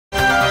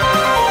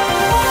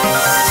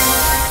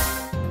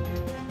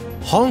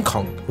Hong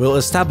Kong will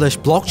establish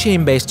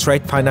blockchain-based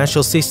trade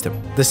financial system.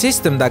 The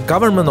system that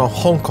government of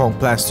Hong Kong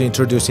plans to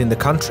introduce in the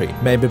country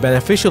may be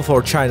beneficial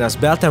for China's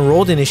Belt and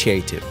Road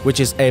Initiative,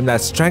 which is aimed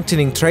at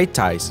strengthening trade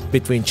ties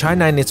between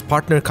China and its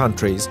partner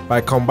countries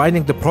by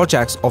combining the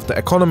projects of the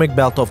economic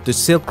belt of the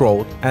Silk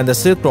Road and the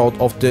Silk Road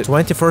of the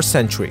 21st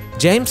century.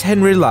 James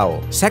Henry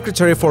Lau,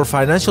 Secretary for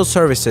Financial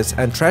Services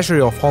and Treasury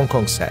of Hong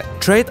Kong, said,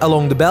 "Trade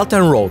along the Belt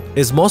and Road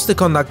is mostly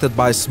conducted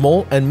by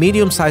small and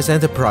medium-sized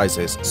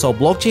enterprises, so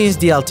blockchain's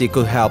DLT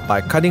could help by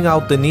cutting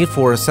out the need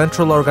for a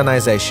central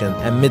organization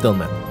and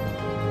middlemen."